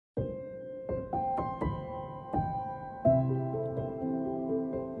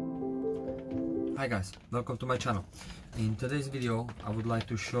Hi guys, welcome to my channel. In today's video I would like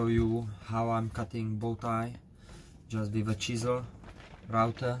to show you how I'm cutting bow tie just with a chisel,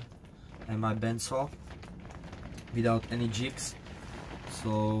 router and my bandsaw without any jigs.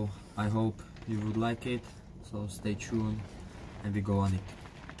 So I hope you would like it, so stay tuned and we go on it.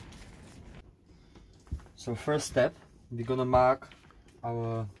 So first step, we're gonna mark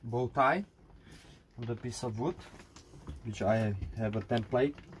our bow tie on the piece of wood, which I have a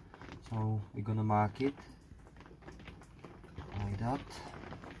template. So we're gonna mark it like that.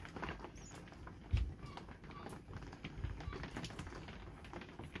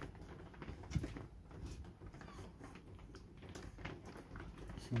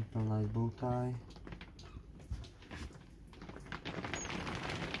 Simple nice bow tie.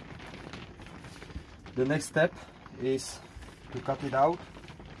 The next step is to cut it out.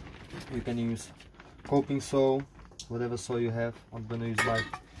 You can use coping saw, whatever saw you have. I'm gonna use my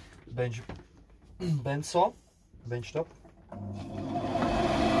bench saw, bench top.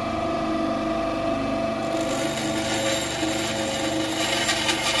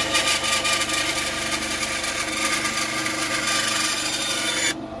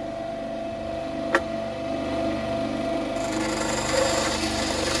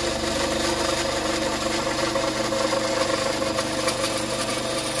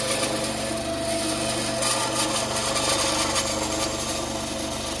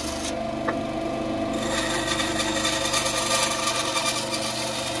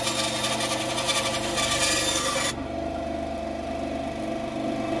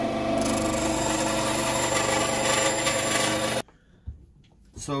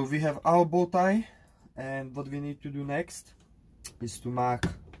 So we have our bow tie, and what we need to do next is to mark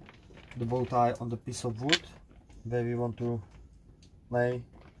the bow tie on the piece of wood where we want to lay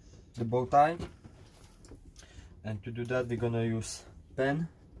the bow tie. And to do that we're gonna use pen,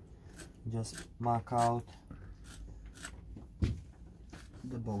 just mark out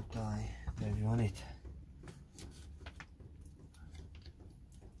the bow tie where we want it.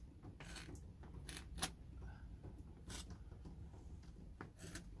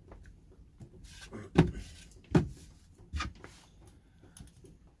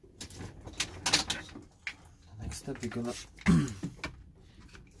 Step, we're gonna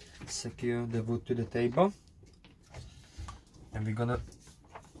secure the wood to the table and we're gonna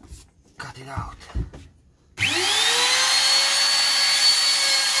cut it out.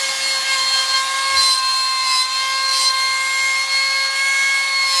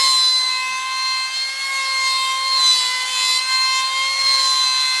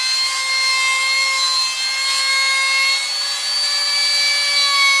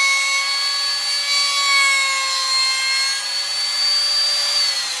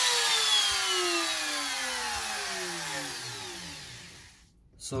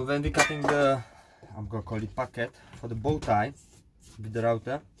 So when we're cutting the, I'm gonna call it packet for the bow tie with the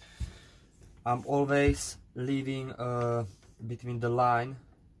router, I'm always leaving between the line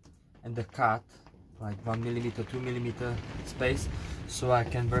and the cut like 1 millimeter, 2 millimeter space, so I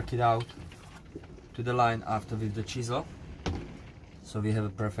can work it out to the line after with the chisel, so we have a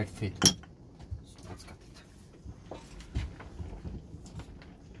perfect fit. So let's cut it.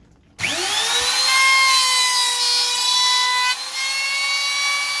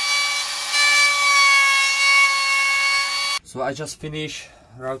 So I just finished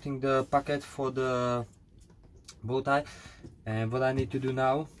routing the packet for the bow tie, and what I need to do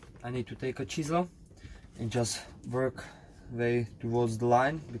now, I need to take a chisel and just work way towards the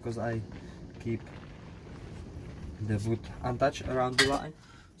line, because I keep the wood untouched around the line,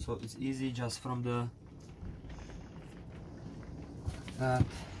 so it's easy just from the that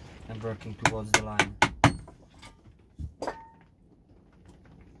and working towards the line.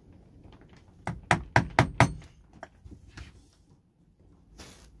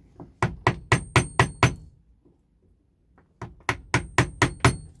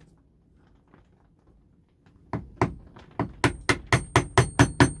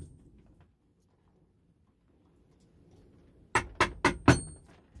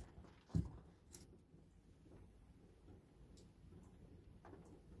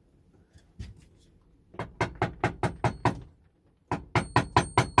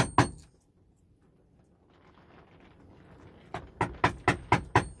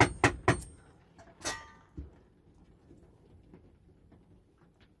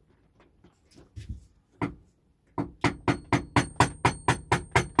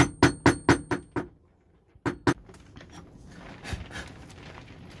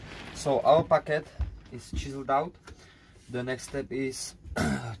 So our packet is chiseled out. The next step is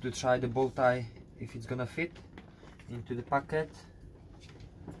to try the bow tie if it's gonna fit into the packet,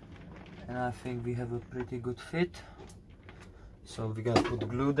 and I think we have a pretty good fit. So we're gonna put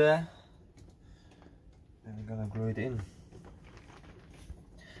glue there and we're gonna glue it in.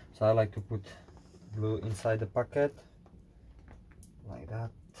 So I like to put glue inside the pocket like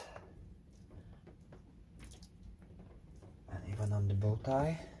that, and even on the bow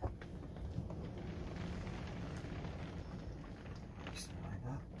tie. Just like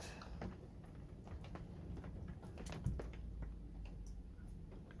that.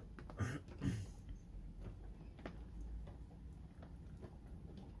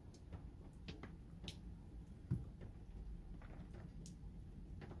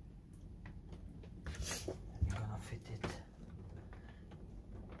 I'm gonna fit it.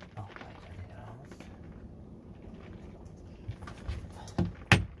 Oh, I turn it around.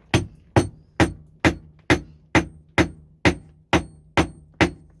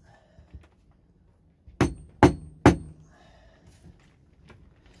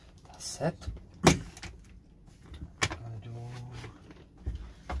 That's it. I'm gonna do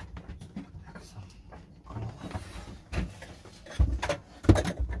some glue.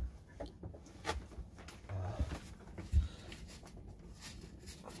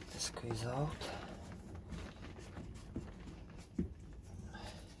 Squeeze out.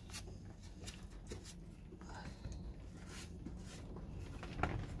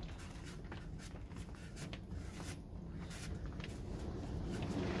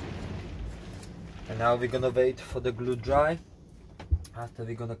 And now we're gonna wait for the glue dry. After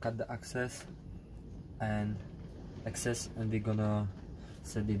we're gonna cut the excess and we're gonna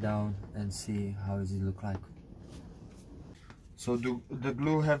set it down and see how does it look like. So the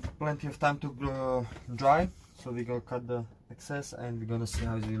glue have plenty of time to dry, so we're gonna cut the excess and we're gonna see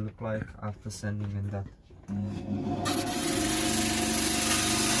how it look like after sanding and that.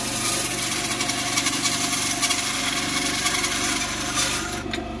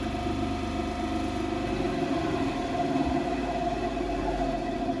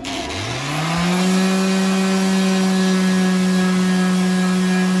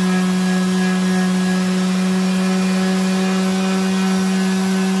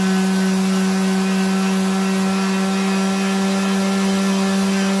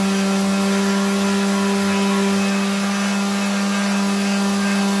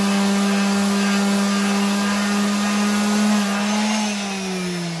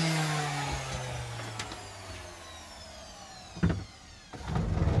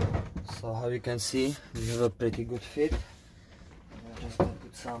 So how you can see, we have a pretty good fit. I'm just gonna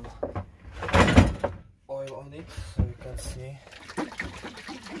put some oil on it so you can see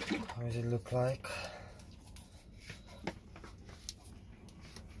how does it look like.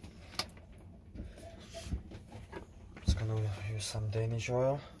 Just gonna use some Danish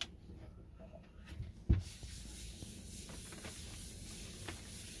oil.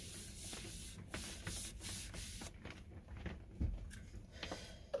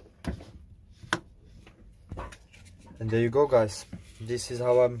 And there you go, guys. This is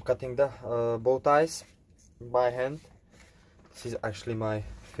how I'm cutting the bow ties by hand. This is actually my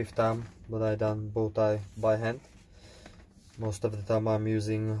 5th time that I done bow tie by hand. Most of the time I'm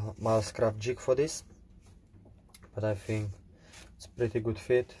using Milescraft jig for this, but I think it's pretty good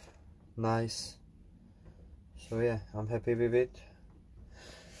fit, nice. So yeah, I'm happy with it.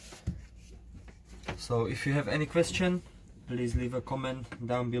 So if you have any question, please leave a comment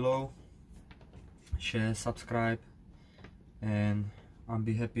down below, share, subscribe, and I'll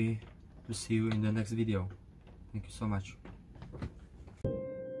be happy to see you in the next video. Thank you so much.